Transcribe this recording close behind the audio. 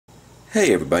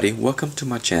Hey everybody, welcome to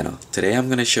my channel. Today I'm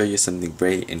going to show you something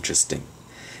very interesting.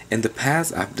 In the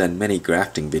past I've done many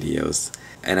grafting videos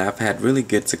and I've had really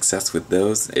good success with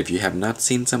those. If you have not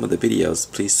seen some of the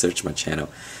videos, please search my channel.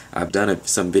 I've done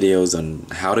some videos on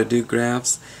how to do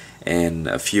grafts and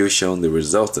a few showing the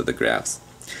results of the grafts.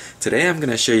 Today I'm going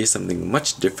to show you something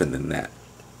much different than that.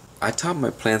 I top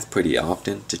my plants pretty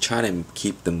often to try to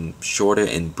keep them shorter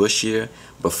and bushier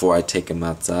before I take them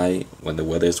outside when the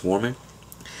weather is warmer.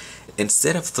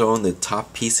 Instead of throwing the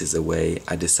top pieces away,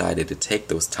 I decided to take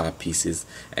those top pieces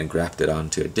and graft it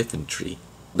onto a different tree.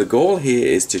 The goal here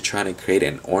is to try to create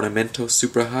an Ornamental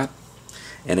Superhot.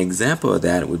 An example of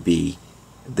that would be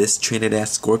this Trinidad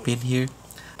scorpion here.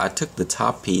 I took the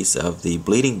top piece of the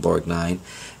bleeding Borg 9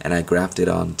 and I grafted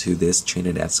onto this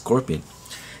Trinidad scorpion.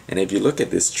 And if you look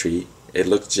at this tree, it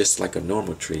looks just like a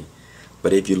normal tree.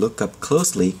 But if you look up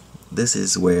closely, this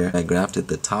is where I grafted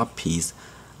the top piece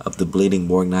of the bleeding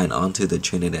Borg 9 onto the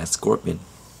Trinidad scorpion.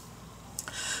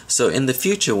 So in the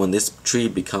future, when this tree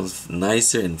becomes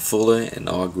nicer and fuller and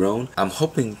all grown, I'm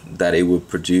hoping that it will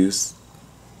produce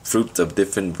fruits of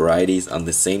different varieties on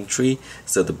the same tree.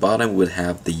 So the bottom would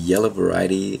have the yellow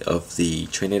variety of the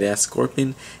Trinidad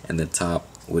scorpion and the top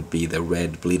would be the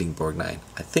red bleeding Borg 9.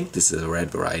 I think this is a red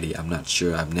variety. I'm not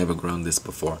sure. I've never grown this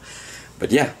before.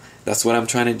 But yeah, that's what I'm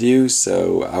trying to do.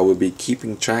 So I will be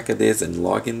keeping track of this and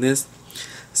logging this.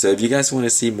 So if you guys want to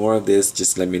see more of this,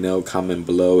 just let me know, comment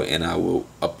below, and I will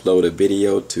upload a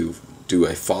video to do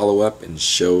a follow-up and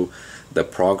show the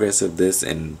progress of this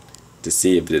and to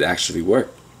see if it actually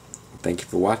worked. Thank you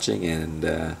for watching,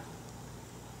 and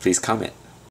please comment.